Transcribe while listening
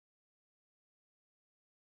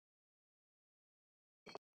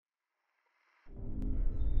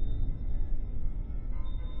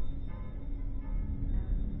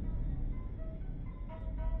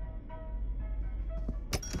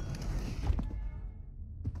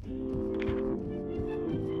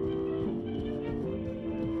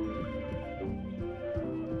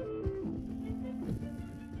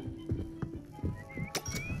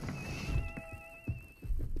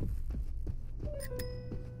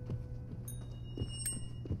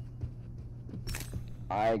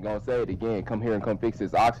I ain't gonna say it again. Come here and come fix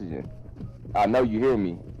this oxygen. I know you hear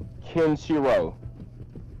me. Kenshiro.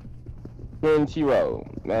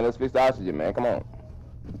 Kenshiro. Man, let's fix the oxygen, man. Come on.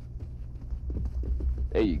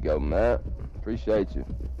 There you go, man. Appreciate you.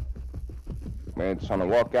 Man, just trying to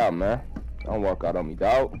walk out, man. Don't walk out on me,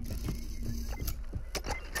 dog.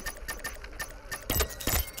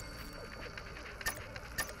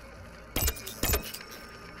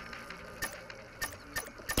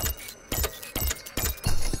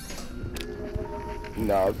 You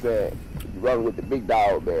know what I'm saying? You run with the big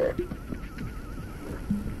dog there.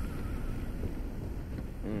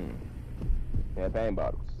 Champagne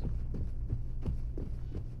bottles.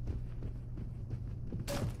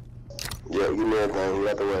 Yeah, give me everything. You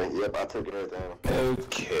got the way. Yep, I took everything.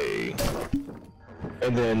 Okay.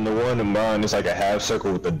 And then the one in mine is like a half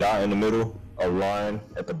circle with the dot in the middle, a line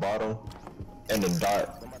at the bottom, and the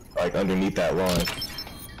dot like underneath that line.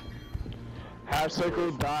 Half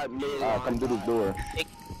circle, dot, middle. Come through this door.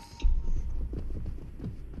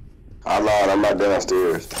 I lied. I'm not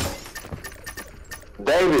downstairs.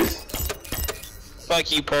 Davis. Fuck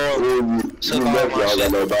you, Pearl. You lucky I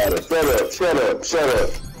got no daughter. Shut up. Shut up. Shut up.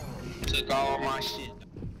 Took all my shit.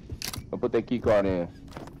 I'll put that key card in.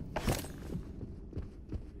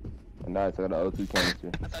 And now it's got the O2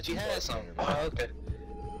 canister. I thought you had something. Oh, okay.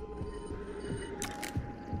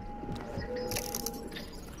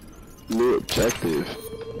 New objective.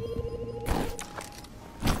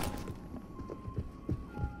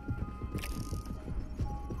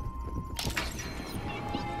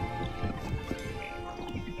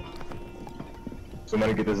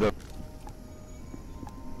 Somebody get this up.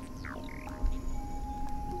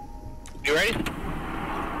 You ready?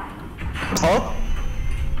 Huh?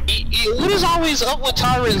 What is always up with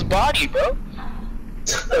Tyron's body, bro?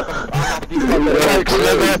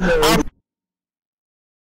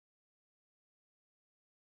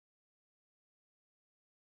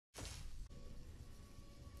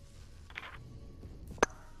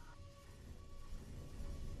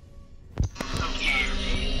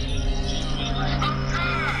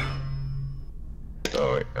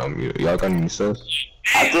 Y'all got any stuff?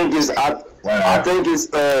 I think it's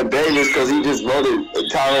Davis because he just voted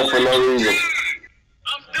Tyron for no reason.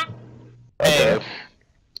 Hey,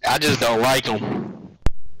 I just don't like him.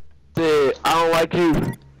 Dude, I don't like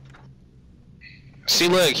you. See,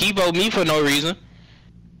 look, he voted me for no reason.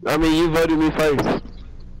 I mean, you voted me first.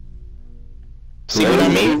 See what I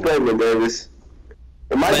mean? Davis.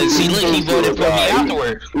 But see, look, he voted for me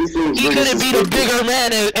afterward. He couldn't be the bigger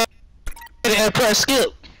man and press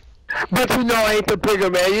skip. But you know I ain't the bigger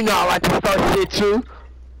man. You know I like to start shit too.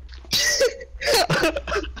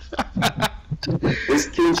 This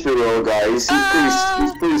Kenshiro guy, he's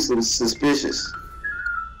pretty suspicious.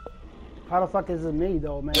 How the fuck is it me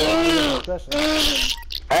though, man? Hey,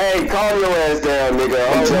 calm your ass down, nigga.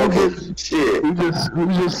 I'm joking. Shit. Who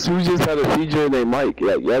just had a CJ named Mike?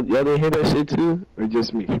 Y'all didn't hear that shit too? Or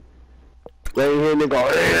just me? Y'all didn't hear nigga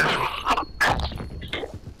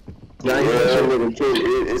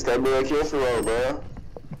it's that boy Kenshiro, bro.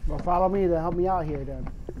 Well, follow me to help me out here then.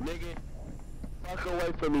 Nigga, fuck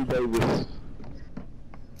away from me, Davis.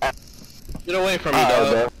 Get away from me,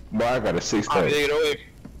 dog. Boy, I got a 6 pack. Get away.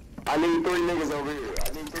 I need 3 niggas over here. I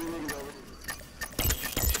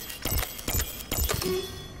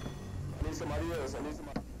need somebody else.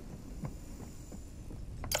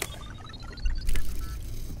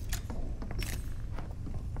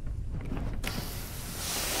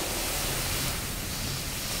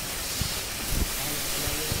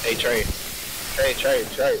 Hey, Trey.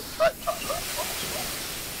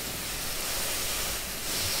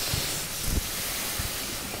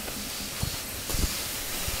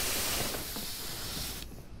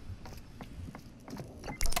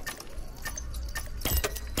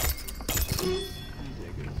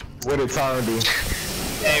 What did Tyron do?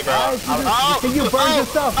 Hey, bro. You burned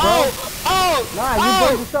yourself, bro. Nah, you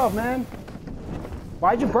burned yourself, man.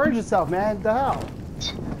 Why'd you burn yourself, man? What the hell?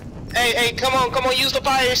 Hey, come on, use the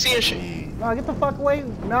fire extinguisher. Nah, get the fuck away.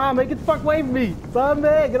 Nah, man, get the fuck away from me.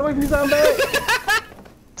 Sunbag, get away from me, Sunbag.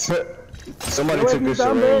 Somebody took this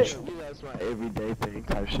syringe. That's my everyday thing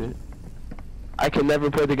type shit. I can never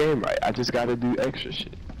play the game right. I just gotta do extra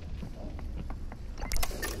shit.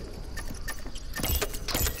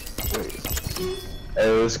 Wait. Hey,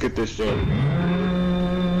 let's get this shit.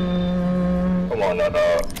 Come on now,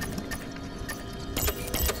 dog.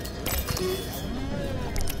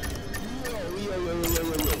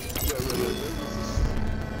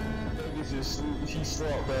 He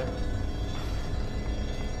slumped, man.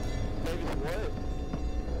 Davis, what?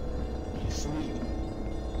 He's sweet.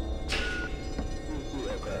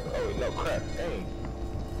 Oh, crap. Oh, no, crap. Dang.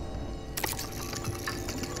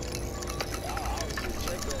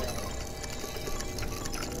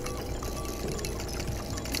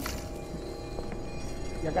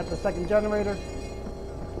 I got the second generator.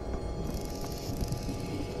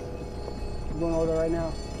 I'm going over there right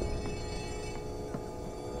now.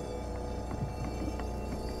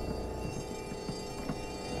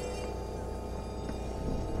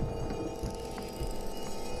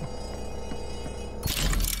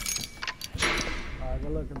 Alright,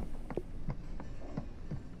 good looking.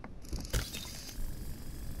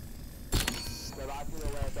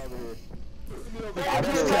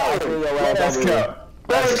 That's cap.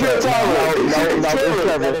 That's kill Tyler. No, it's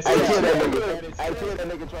Trevor. I killed that nigga. I killed that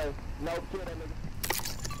nigga, Trevor. No, kill that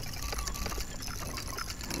nigga.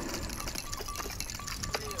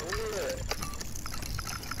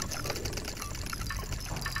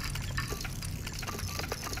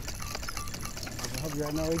 I hope you're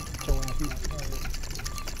right now. Get your ass in there.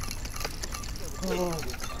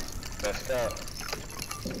 That's cap.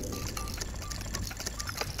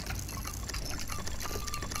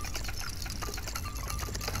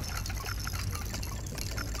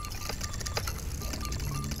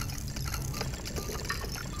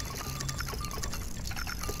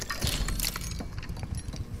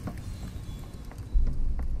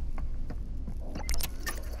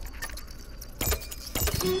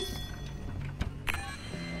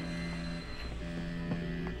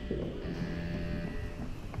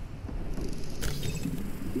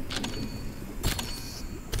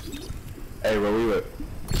 Hey, where we at?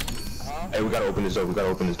 Hey, we gotta open this door. We gotta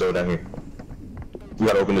open this door down here. We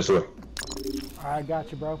gotta open this door. Alright,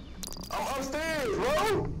 got you, bro. I'm upstairs,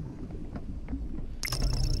 bro.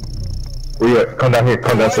 Where you at? Come down here.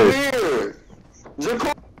 Come downstairs. Right here.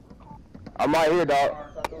 Jacob. I'm right here, dog.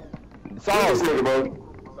 Sauce, nigga, bro.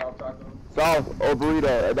 Sauce or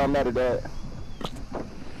burrito. It don't matter that.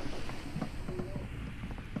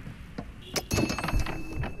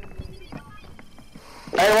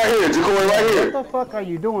 Hey, right here, Jacob, right here. What the fuck are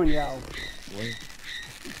you doing, yo?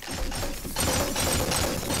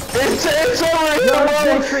 It's over here, Yo, bro.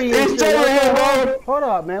 Sentry and It's shit. over here, bro. Hold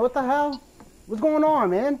up, man. What the hell? What's going on,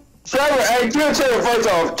 man? Trevor, hey, kill Trevor first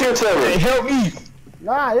off. Kill Trevor. Hey, help me!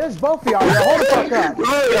 Nah, it's both of y'all. Yo, hold the fuck up. Look,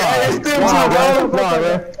 hey, it's them two, bro. Nah,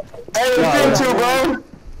 man. Hey, it's them two, bro.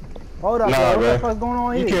 Hold up, Nah, bro. What bro. the fuck's going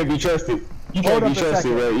on You here? can't be trusted. You Hold can't be up a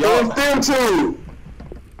trusted, second. man. Yo, Yo, it's them two.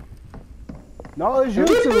 No, it's you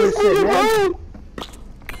two and shit, man.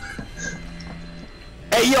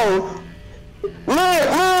 Hey, yo.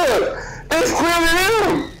 Look. It's clearly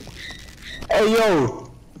them. hey,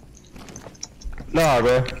 yo. Nah,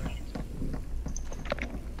 bro.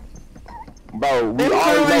 Bro, we It's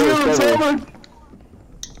always clearly know you, it's Trevor. Trevor.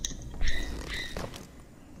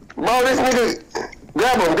 Bro, this nigga.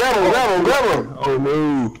 Grab him. Oh,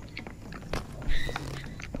 no.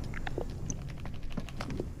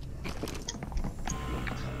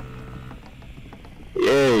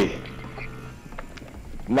 Yay.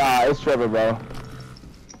 Nah, it's Trevor, bro.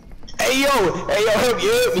 Hey, yo, help me.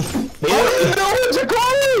 What are you doing,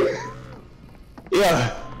 Jacoby?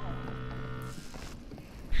 Yeah.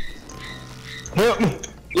 Help me.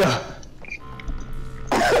 Yeah.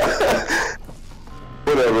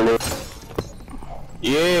 Whatever, nigga.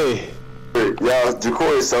 Yeah. Y'all,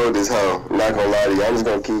 Jacoby sold this hoe. I'm not gonna lie to you. I'm just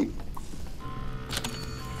gonna keep.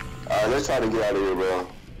 Alright, let's try to get out of here, bro.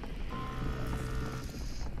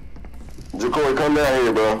 Jacoby, come down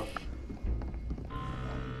here, bro.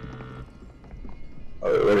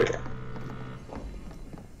 Oh, wait.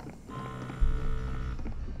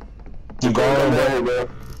 You Come going, down bro? here, bro.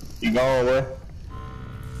 You going, bro?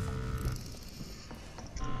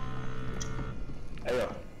 Hey, yo.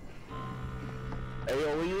 Hey,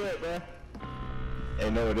 yo, where you at, bro? Hey,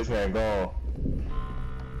 no, this man gone.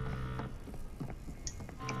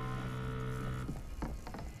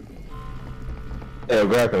 Hey,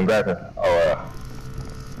 grab him. Oh,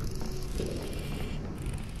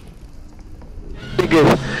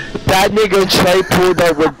 That nigga Trey pulled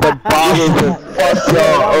up with the bottles and fucked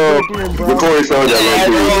y'all up. Jacoby sold that,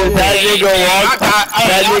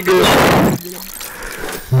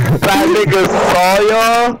 That nigga saw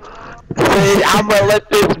y'all. Said, I'ma let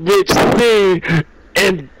this bitch sing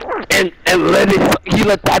and let it. He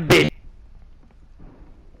let that bitch.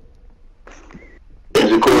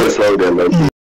 Jacoby sold that, man.